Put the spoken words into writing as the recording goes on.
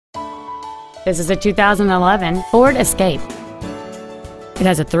This is a 2011 Ford Escape. It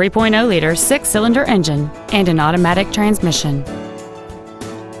has a 3.0-liter six-cylinder engine and an automatic transmission.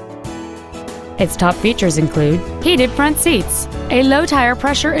 Its top features include heated front seats, a low tire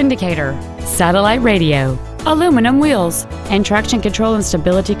pressure indicator, satellite radio, aluminum wheels, and traction control and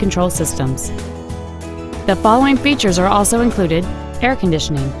stability control systems. The following features are also included: air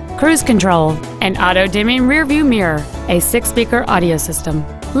conditioning, cruise control, an auto-dimming rearview mirror, a 6-speaker audio system,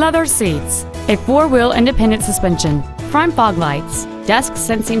 leather seats, a 4-wheel independent suspension, front fog lights, dusk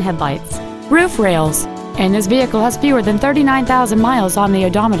sensing headlights, roof rails, and this vehicle has fewer than 39,000 miles on the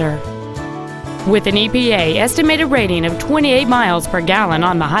odometer. With an EPA estimated rating of 28 miles per gallon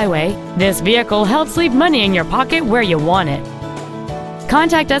on the highway, this vehicle helps leave money in your pocket where you want it.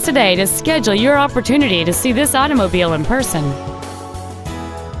 Contact us today to schedule your opportunity to see this automobile in person.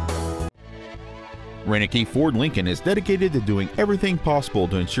 Reineke Ford Lincoln is dedicated to doing everything possible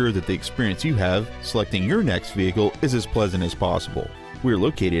to ensure that the experience you have selecting your next vehicle is as pleasant as possible. We're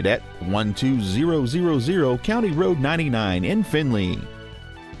located at 12000 County Road 99 in Findlay.